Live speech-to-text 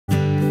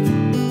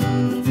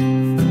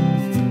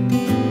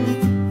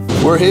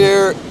We're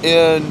here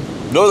in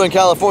Northern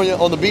California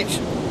on the beach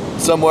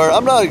somewhere.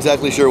 I'm not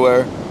exactly sure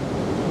where.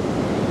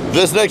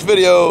 This next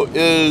video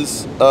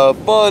is a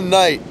fun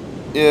night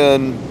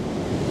in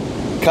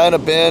kind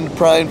of Bend,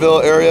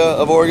 Prineville area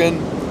of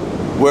Oregon,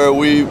 where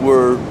we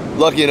were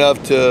lucky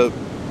enough to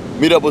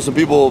meet up with some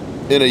people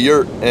in a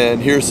yurt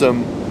and hear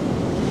some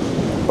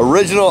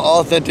original,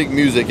 authentic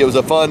music. It was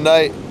a fun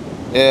night,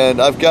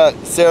 and I've got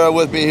Sarah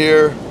with me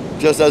here.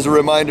 Just as a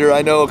reminder,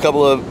 I know a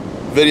couple of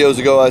videos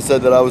ago I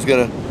said that I was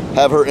gonna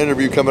have her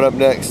interview coming up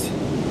next,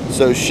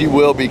 so she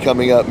will be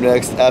coming up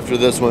next after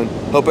this one.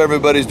 Hope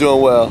everybody's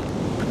doing well.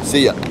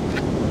 See ya.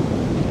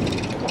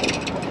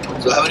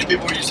 So how many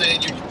people are you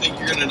saying you think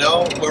you're gonna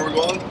know where we're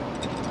going?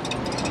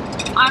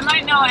 I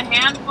might know a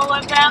handful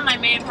of them. I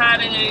may have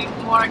had a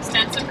more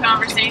extensive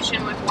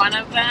conversation with one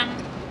of them,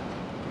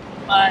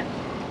 but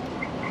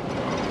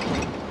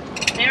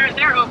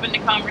they're open to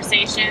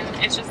conversation.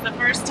 It's just the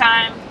first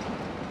time,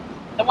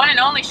 the one and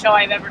only show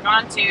I've ever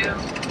gone to,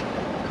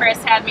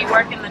 Chris had me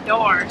working the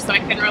door, so I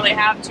couldn't really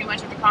have too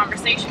much of a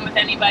conversation with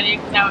anybody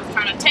because I was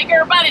trying to take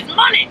everybody's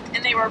money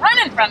and they were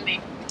running from me.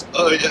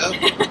 Oh yeah?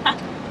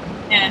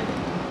 Yeah.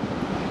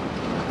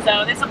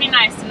 So this will be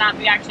nice to not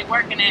be actually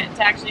working it,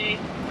 to actually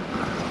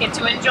get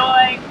to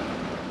enjoy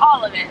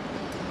all of it.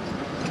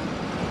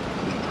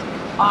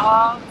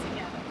 All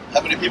together.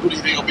 How many people do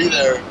you think will be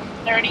there?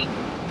 30.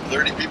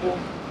 30 people?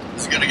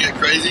 Is it gonna get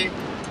crazy?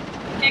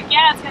 Heck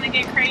yeah, it's gonna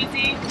get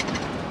crazy.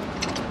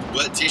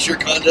 What, t-shirt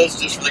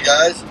contest just for the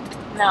guys?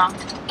 No.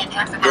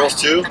 Girls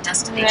too?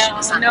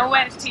 No, no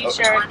wet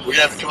t-shirt. We're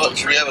gonna have to come up,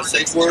 should we have a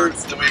safe word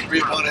that we agree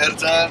upon ahead of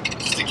time,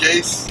 just in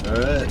case?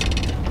 Alright.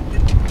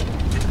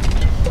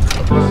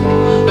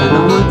 And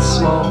the wood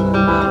smoke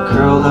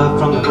curled up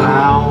from the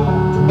ground.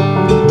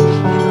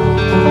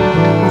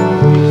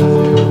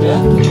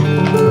 Yeah.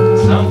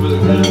 Sounds really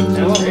good.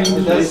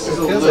 This is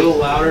a little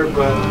louder,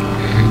 but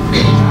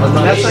I'm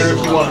not sure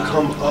if you want to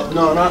come up.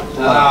 No, not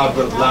loud,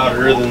 but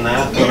louder than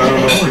that. But I don't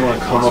know if you want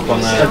to come up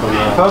on that.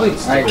 Probably.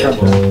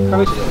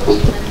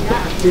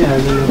 Yeah.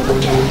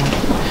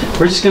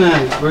 We're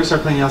gonna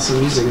start playing y'all some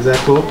music. Is that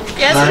cool?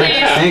 Yes,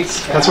 please.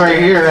 Thanks. That's why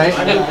you're here, right?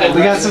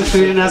 We got some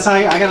food in us.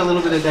 I got a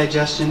little bit of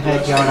digestion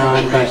head going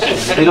on, but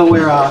it'll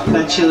wear off.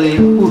 That chili,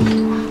 ooh,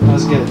 that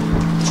was good.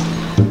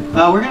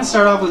 We're gonna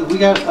start off with we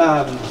got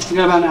about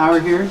an hour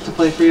here to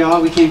play for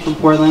y'all. We came from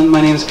Portland.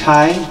 My name is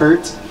Kai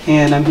Burt,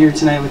 and I'm here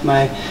tonight with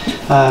my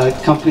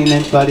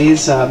accompaniment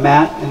buddies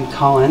Matt and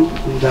Colin,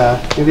 and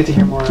you'll get to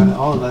hear more of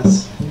all of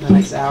us in the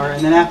next hour.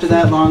 And then after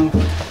that, Long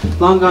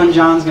Gone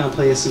John's gonna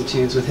play us some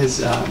tunes with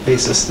his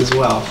bassist as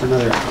well for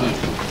another hour.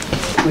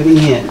 With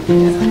Ian.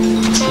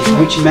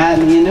 Which Matt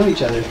and Ian know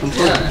each other from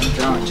Portland. Yeah, and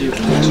John too.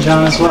 And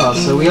John as well.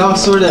 So we all I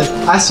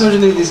sort of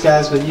knew these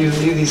guys, but you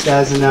knew these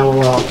guys, and now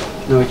we'll all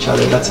know each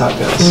other. That's how it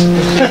goes.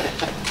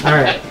 All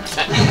right.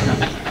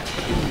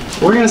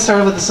 We're gonna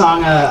start with a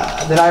song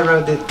that I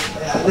wrote.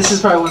 This is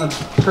probably one of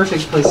the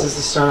perfect places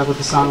to start off with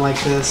a song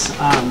like this,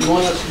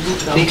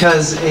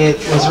 because it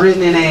was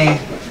written in a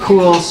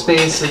cool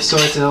space of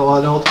sorts, an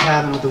old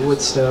cabin with a wood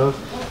stove.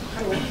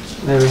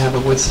 There we have a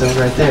wood stove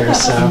right there.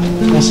 So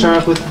we'll start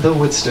off with the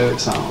wood stove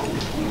song.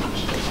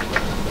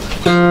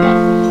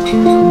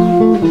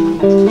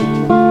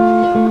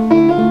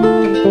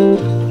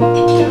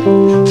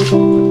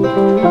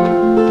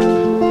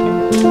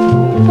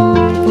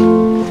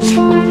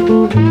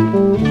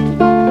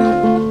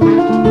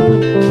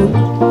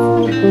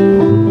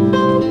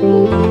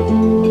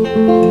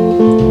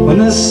 When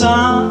the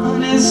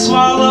sun is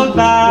swallowed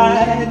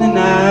by the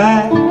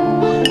night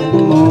and the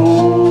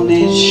moon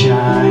is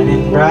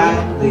shining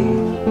brightly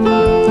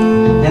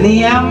and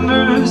the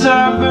embers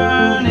are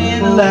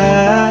burning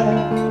alive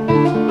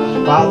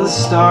while the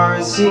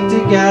stars seek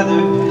to gather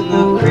and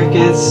the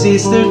crickets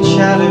cease their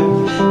chatter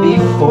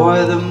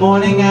before the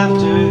morning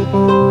after,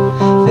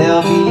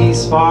 there'll be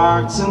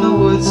sparks in the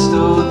wood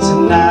stove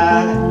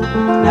tonight.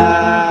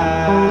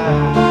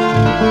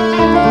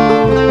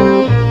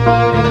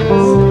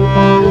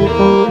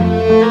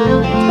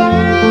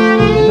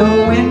 And the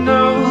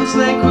windows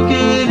lay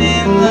crooked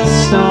in the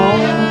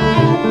stone,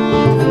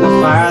 and the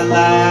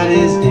firelight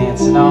is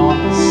dancing on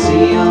the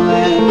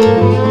ceiling,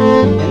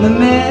 and the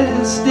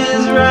mist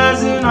is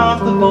rising off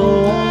the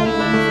bones,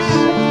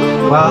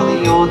 while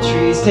the old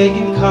trees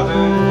taking cover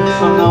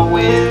from the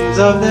winds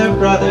of their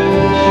brother.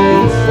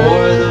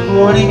 Before the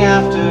morning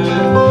after,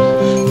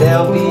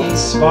 there'll be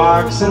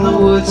sparks in the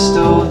wood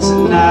stove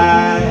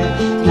tonight.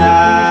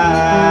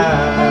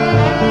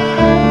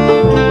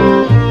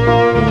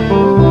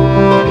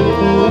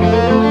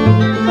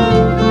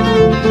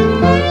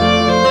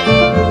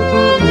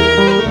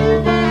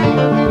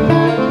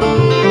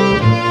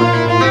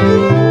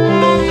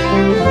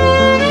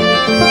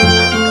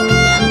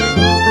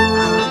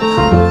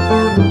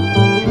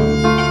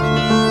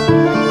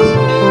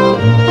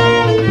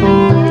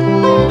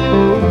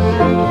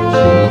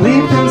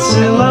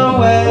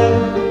 Silhouette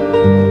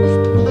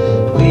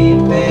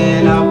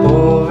leaping up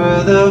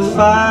over the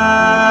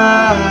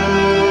fire,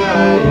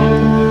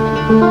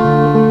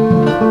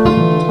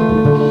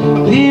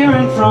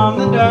 peering from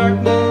the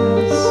darkness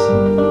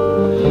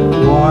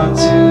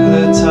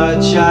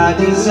such a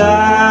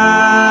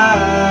desire.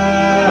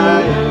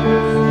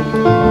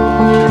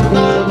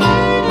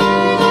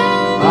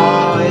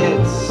 Oh,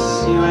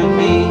 it's you and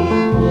me,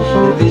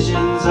 the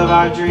visions of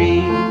our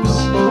dreams,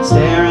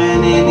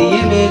 staring in the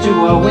image of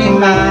what we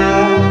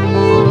might.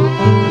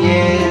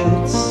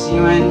 Yeah, it's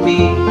you and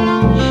me,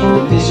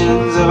 the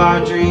visions of our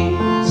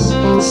dreams,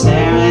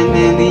 staring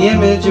in the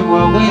image of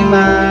what we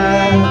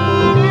might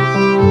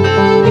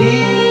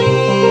be.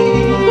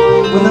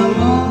 When the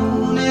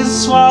moon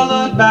is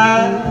swallowed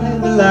by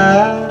the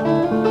light,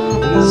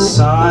 and the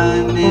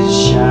sun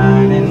is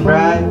shining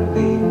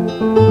brightly,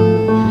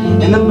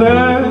 and the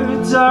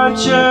birds are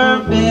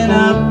chirping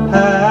up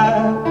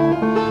high,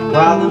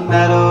 while the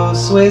meadow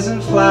sways in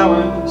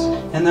flowers,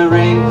 and the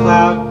rain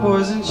cloud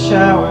pours in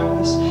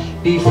showers.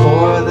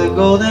 Before the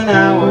golden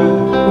hour,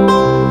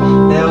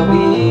 there'll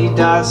be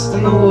dust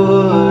in the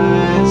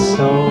wood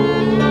stove.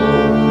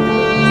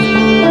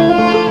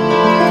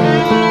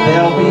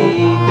 There'll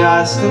be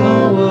dust in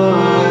the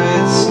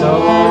wood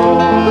stove.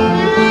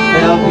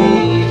 There'll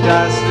be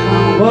dust in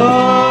the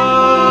wood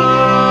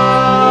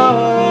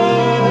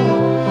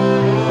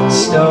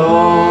stove.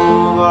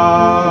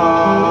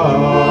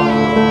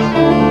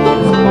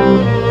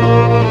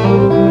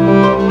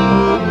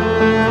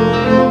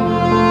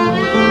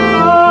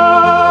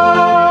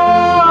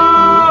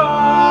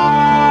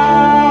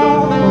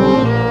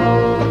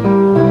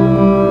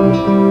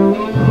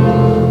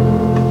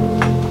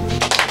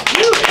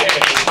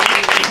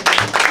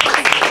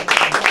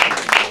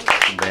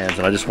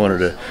 And I just wanted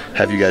to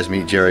have you guys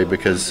meet Jerre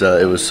because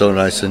it was so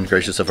nice and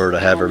gracious of her to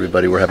have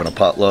everybody. We're having a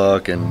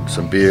potluck and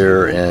some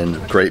beer and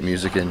great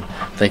music, and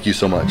thank you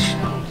so much.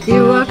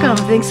 You're welcome.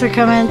 Thanks for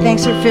coming.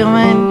 Thanks for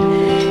filming.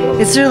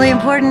 It's really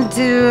important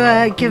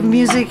to give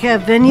music a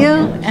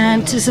venue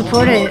and to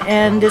support it,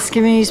 and this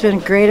community's been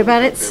great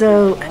about it,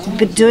 so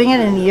doing it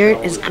in the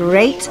Yurt is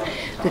great.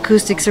 The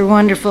acoustics are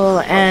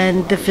wonderful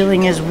and the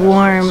feeling is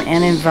warm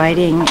and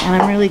inviting,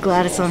 and I'm really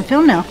glad it's on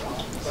film now.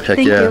 Heck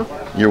Thank yeah. you.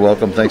 You're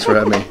welcome. Thanks for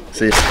having me.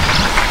 See you.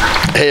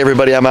 Hey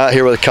everybody, I'm out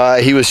here with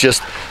Kai. He was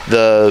just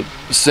the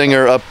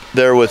singer up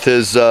there with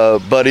his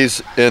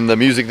buddies in the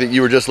music that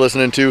you were just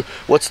listening to.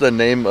 What's the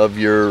name of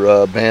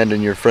your band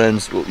and your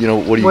friends? You know,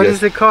 what do you What guys...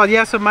 is it called?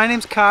 Yeah, so my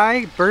name's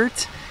Kai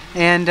Burt,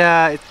 and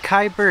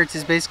Kai Burt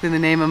is basically the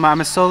name of my...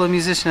 I'm a solo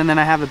musician, and then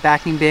I have a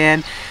backing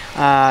band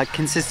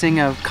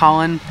consisting of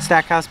Colin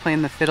Stackhouse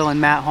playing the fiddle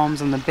and Matt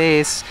Holmes on the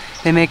bass.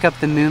 They make up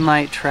the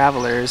Moonlight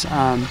Travelers.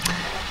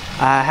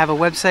 I have a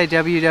website,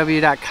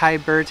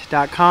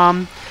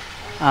 www.kaiburt.com.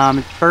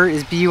 Burt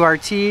is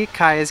B-U-R-T,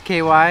 Kai is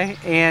K-Y,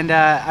 and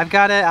I've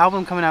got an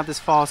album coming out this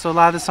fall, so a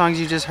lot of the songs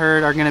you just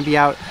heard are going to be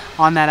out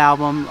on that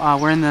album.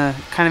 We're in the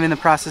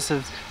process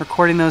of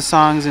recording those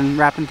songs and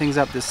wrapping things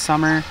up this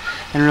summer,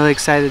 and really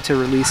excited to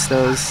release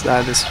those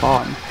this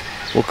fall.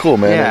 Well, cool,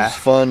 man. Yeah. It was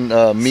fun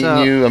meeting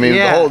you. I mean,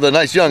 yeah. the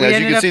nice young, as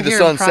you can see the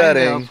sun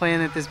setting.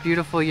 Playing at this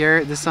beautiful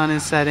Yurt, the sun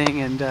is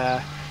setting, and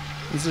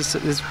it's just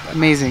this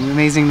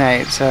amazing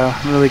night, so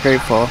I'm really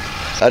grateful.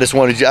 I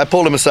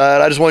pulled him aside.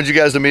 I just wanted you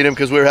guys to meet him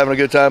because we were having a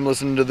good time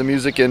listening to the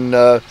music and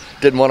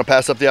didn't want to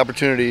pass up the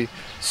opportunity.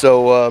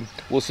 So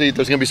we'll see.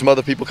 There's going to be some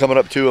other people coming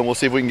up too, and we'll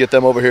see if we can get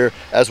them over here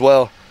as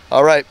well.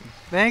 All right.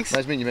 Thanks.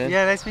 Nice meeting you, man.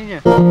 Yeah, nice meeting you.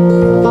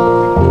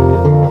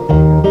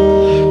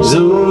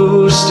 The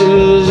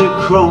roosters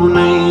are crowing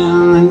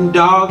and the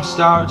dog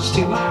starts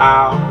to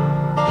howl.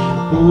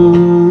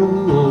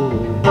 Ooh.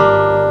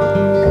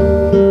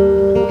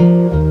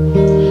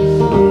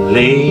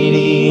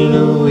 Lady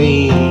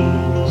Louise,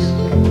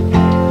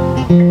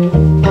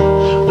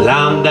 well,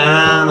 I'm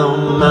down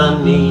on my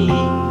knees,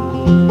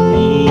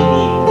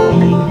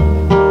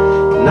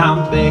 and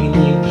I'm begging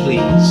you,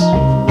 please,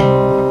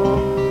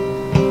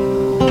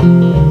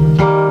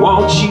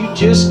 won't you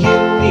just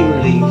give me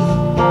relief?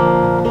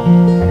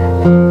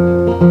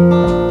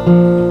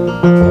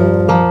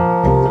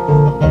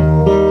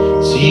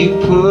 So you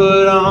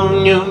put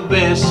on your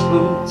best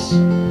boots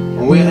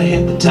and we'll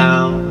hit the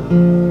town.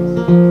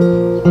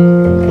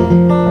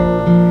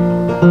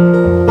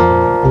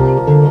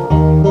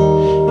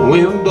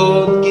 We'll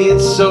both get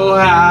so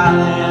high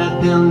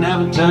that they'll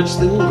never touch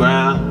the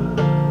ground.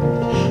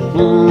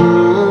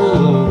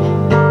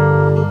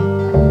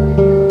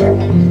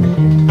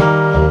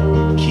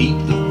 Keep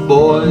the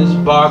boys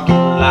barking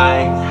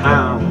like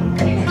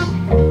hounds.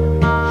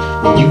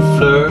 You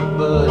flirt,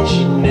 but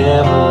you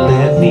never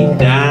let me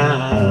down.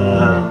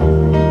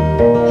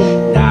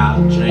 Now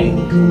I'll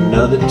drink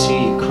another to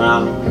your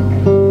crown.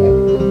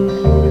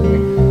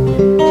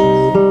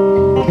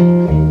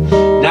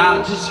 Now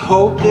I just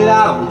hope that I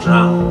don't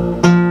drown.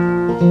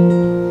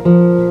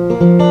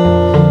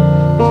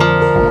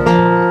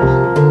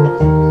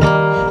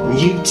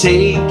 You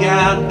take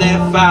out that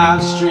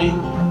 5-string,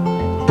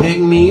 pick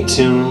me a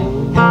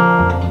tune.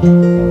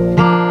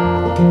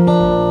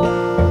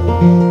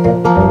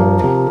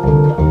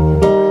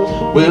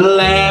 We'll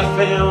laugh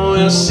and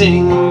we'll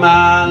sing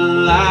by the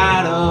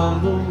light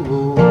of the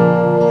moon.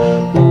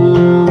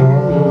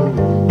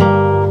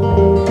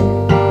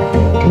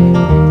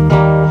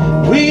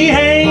 We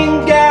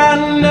ain't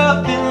got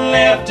nothing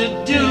left to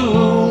do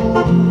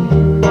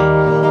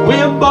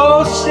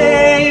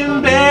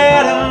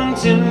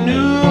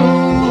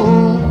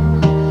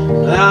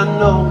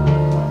know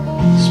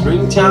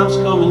springtime's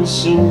coming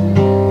soon.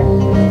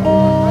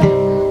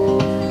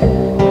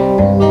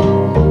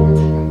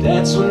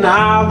 That's when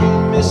I'll be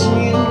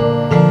missing you.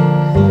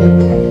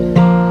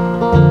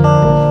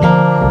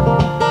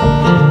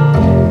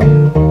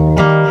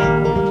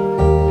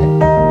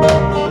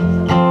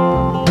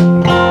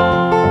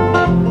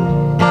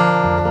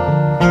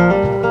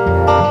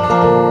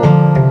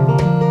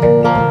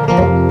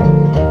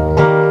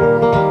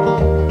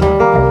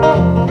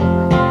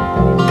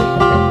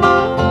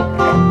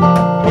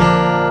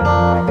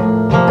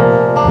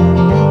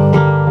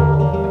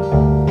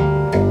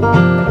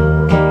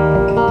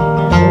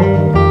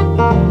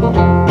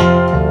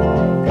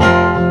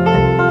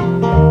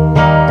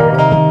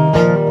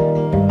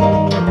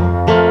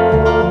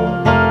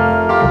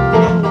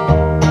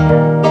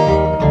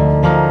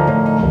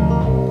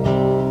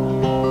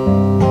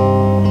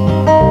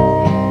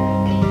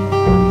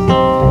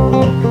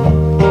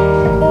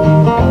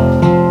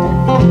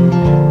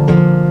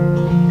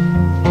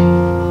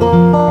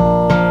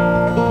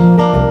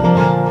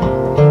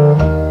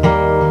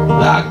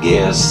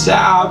 Guess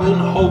I've been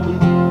hoping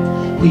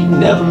we'd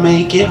never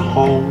make it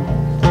home.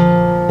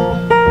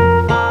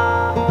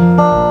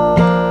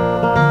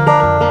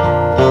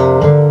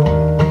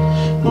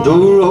 The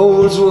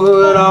roads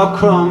would all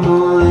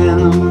crumble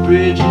and the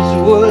bridges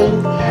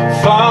would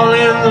fall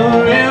in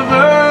the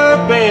river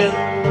bend.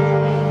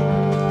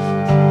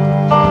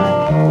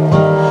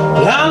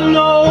 Well, I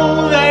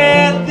know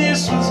that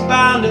this was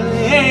bound to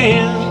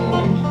end.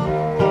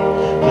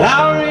 Well,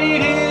 I'll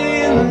read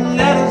it in the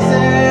letters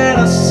that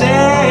I send.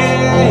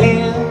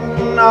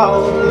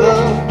 All the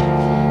love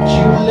that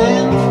you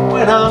lend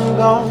when I'm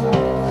gone.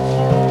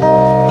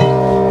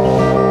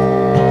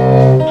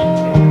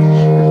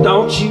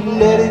 Don't you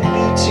let it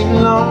be too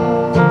long.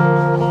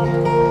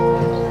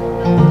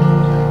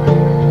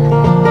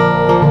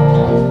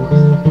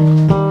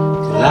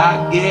 Well, I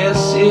guess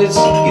it's a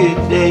good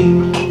day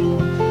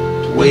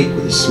to wake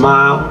with a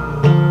smile.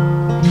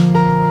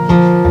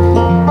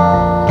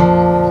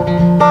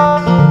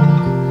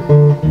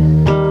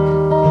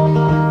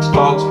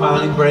 Fog's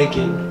finally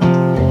breaking.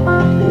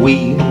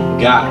 We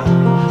got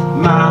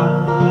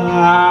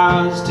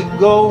miles to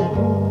go.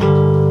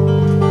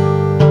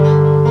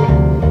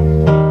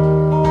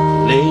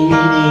 Lady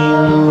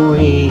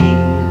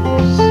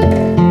Louise,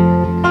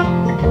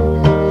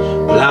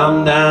 well,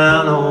 I'm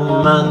down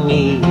on my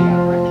knees,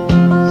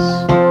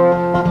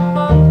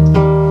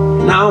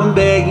 and I'm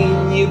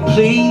begging you,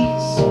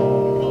 please,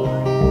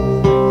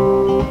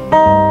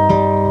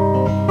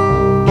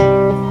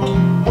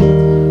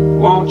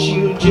 won't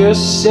you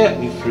just set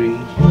me free?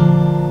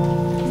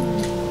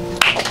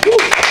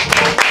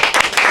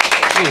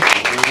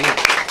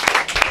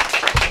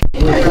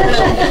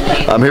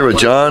 I'm here with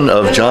John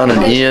of John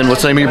and Ian.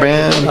 What's the name of your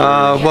band?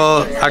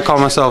 Well, I call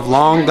myself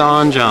Long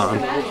Gone John.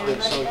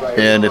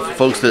 And if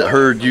folks that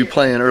heard you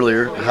playing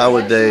earlier, how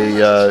would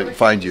they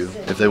find you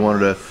if they wanted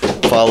to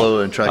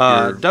follow and track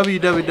your...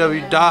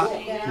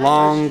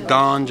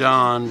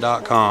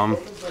 www.longgonejohn.com.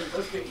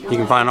 You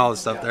can find all the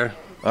stuff there.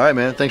 All right,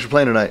 man. Thanks for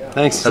playing tonight.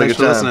 Thanks. Had a Thanks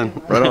good for time.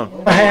 listening. Right on.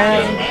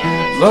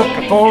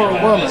 Looking for a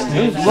woman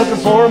who's looking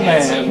for a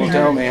man. Well,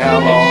 tell me how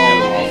long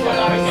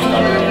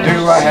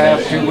do I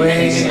have to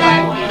wait?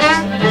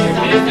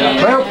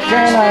 Well,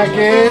 can I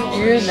get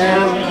you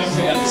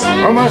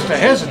now? Or must I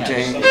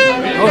hesitate?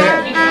 Go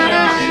ahead.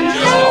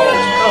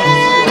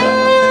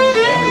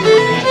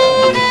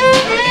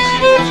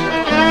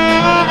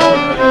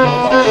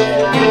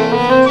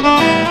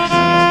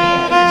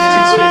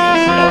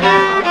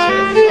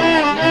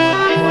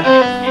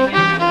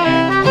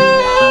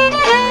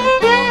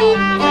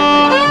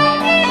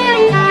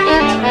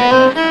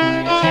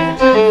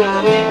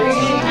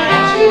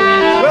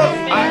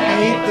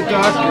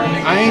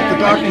 I ain't the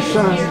doctor's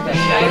son,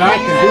 but I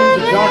can do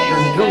the doctor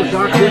until the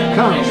doctor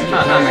comes.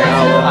 Tell me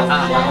how long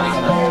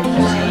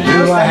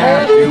do I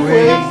have to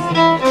wait?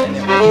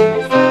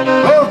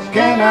 Well,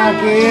 can I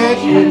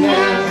get you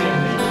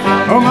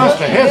now, or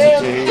must I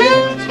hesitate?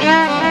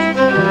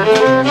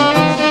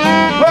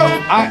 Well,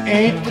 I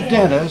ain't the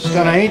dentist,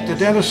 and I ain't the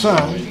dentist's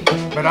son,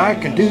 but I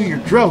can do your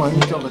drilling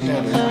until the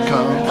dentist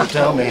comes. So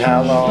tell me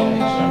how long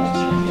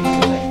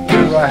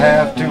do I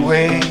have to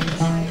wait?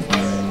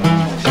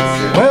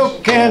 Well,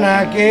 can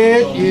I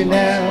get you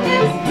now,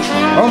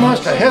 or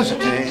must I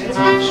hesitate?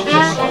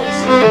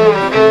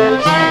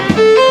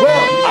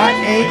 Well, I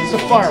ain't the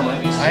farmer,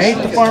 I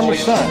ain't the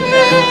farmer's son,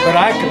 but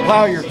I can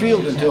plow your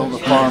field until the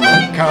farmer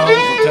comes.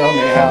 So tell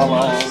me how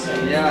long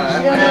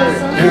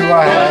do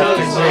I have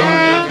to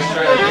wait?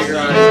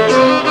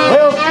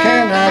 Well,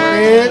 can I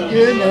get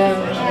you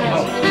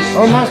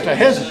now, or must I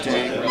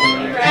hesitate? Go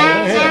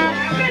ahead.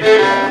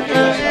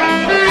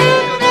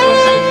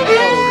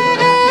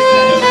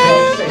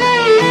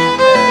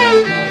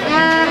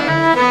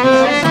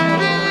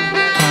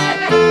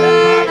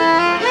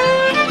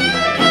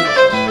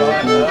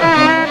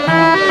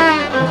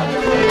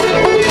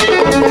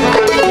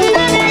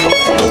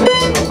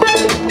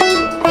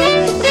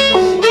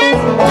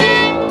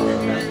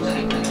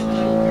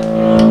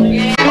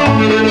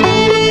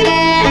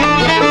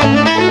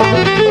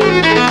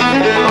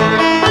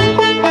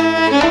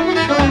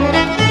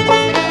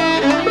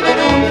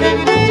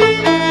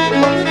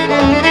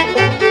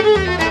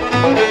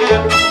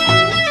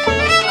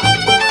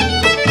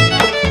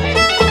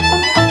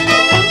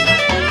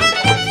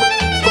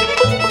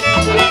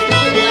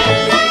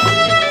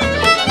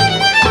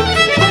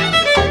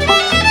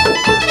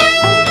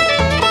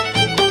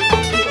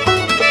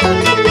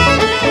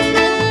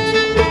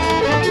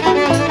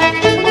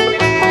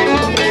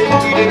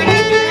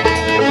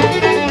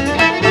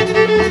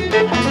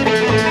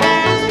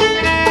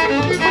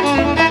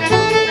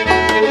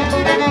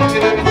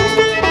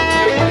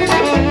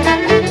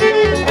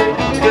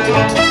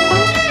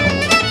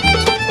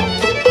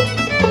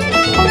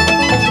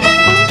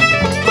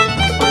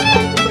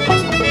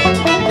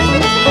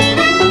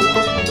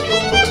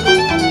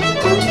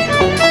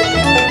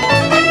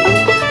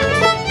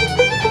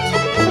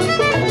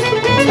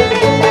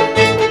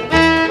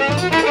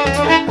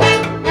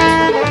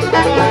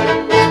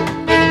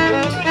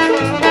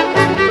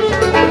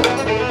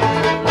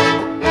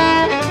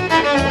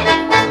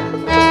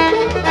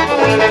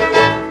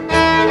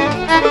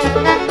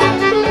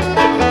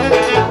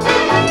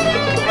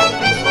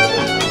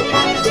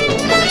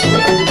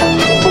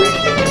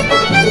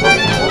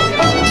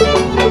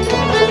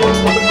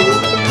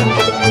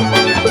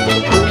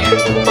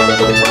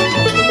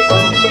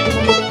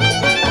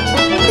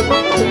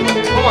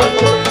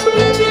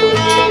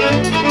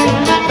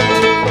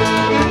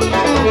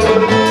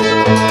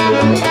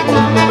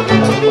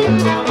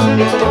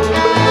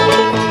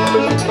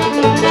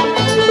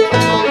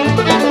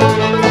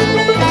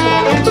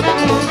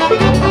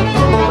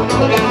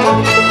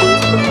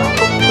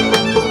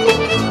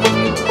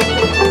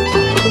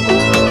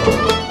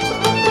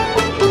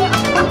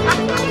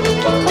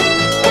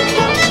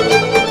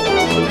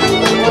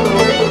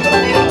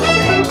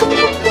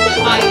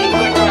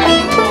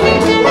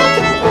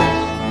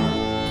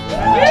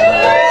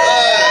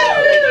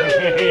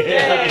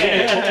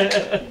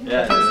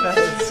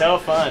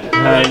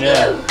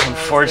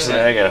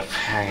 unfortunately, I gotta.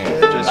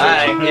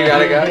 You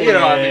gotta go. You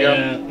don't have to go.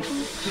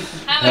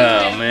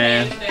 Oh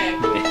man.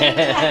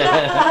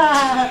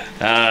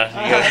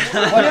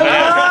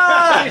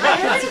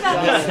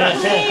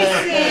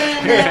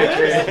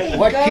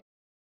 What?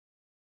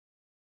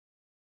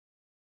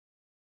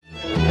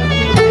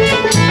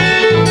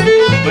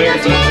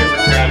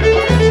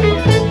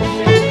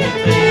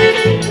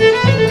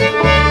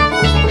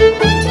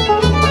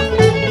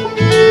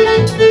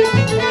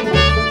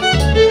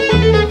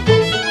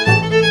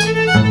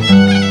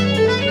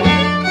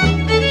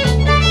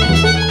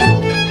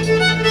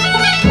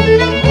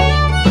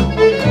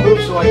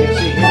 So I can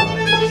see him.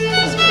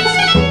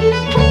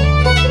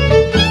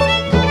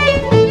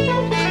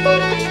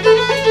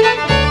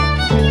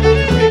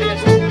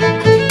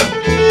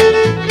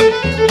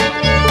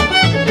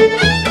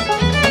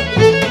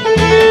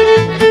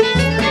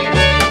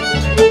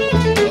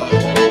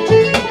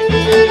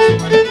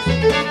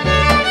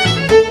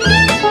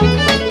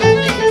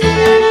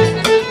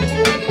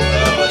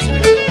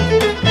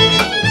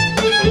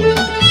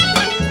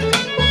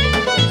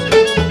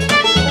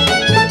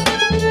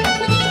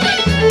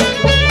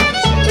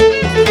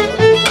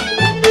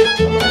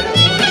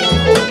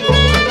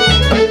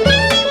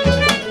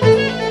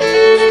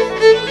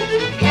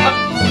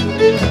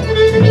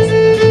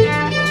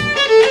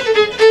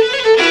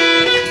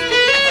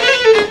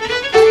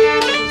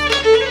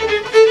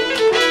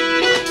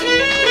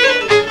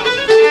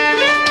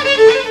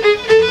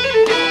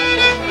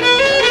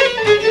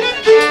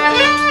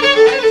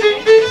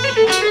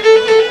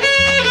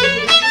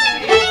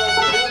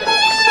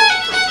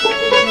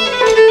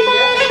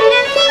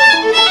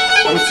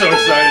 So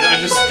excited.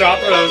 I just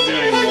stopped what I was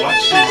doing and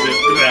watched you zip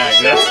the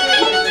bag. That's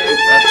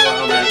where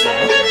I'm at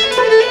now.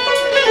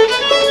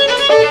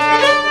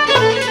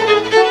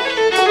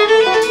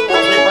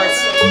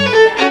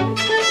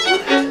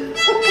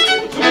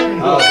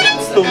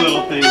 It's the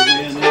little things,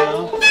 man,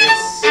 now.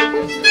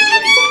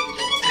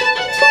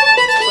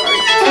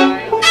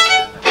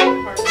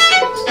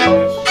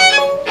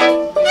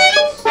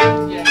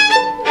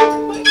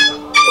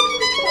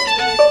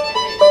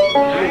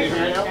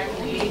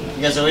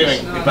 You guys are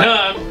leaving.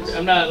 No,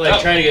 I'm not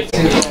like trying to get.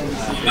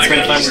 It's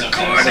been fun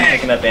recording,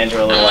 picking up banjo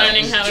a little I'm while.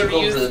 learning how to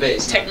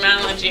use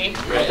technology.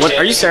 What,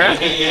 are you Sarah? I'm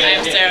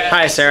Sarah.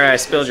 Hi Sarah, I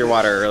spilled your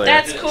water earlier.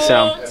 That's cool.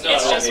 So, It's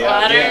just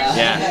water.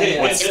 yeah.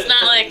 It's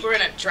not like we're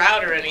in a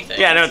drought or anything.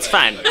 Yeah, no, it's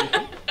fine. Forget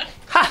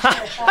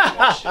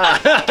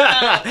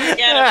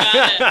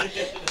about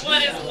it.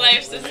 What is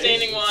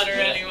life-sustaining water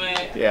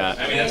anyway? Yeah.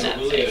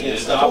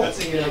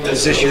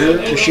 Is this your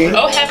machine?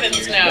 Oh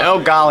heavens, no. Oh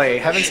golly,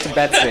 heavens to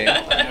Betsy.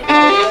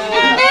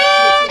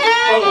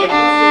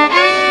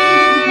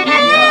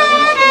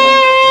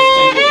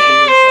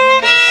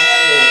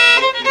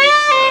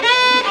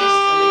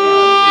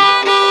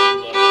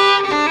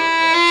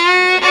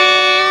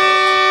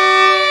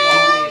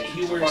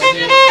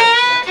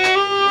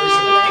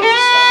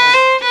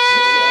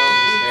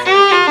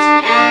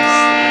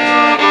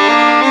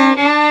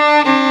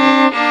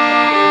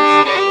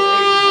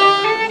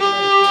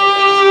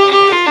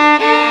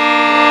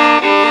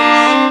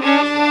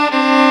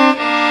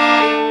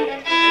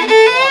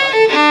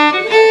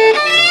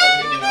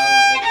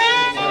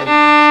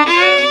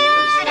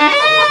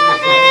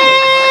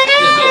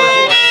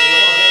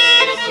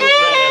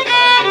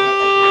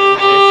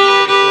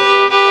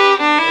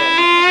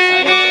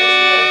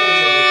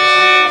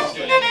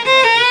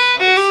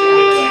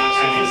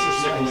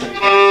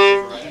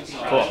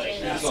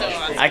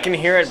 I can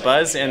hear it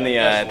buzz in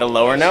the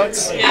lower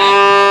notes. Like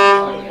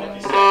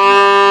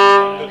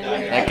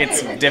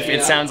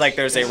it sounds like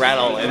there's a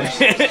rattle in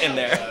in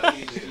there.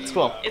 It's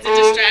cool. Is it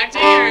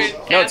distracting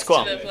or No, it's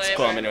cool. To the It's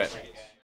cool. I'm into it.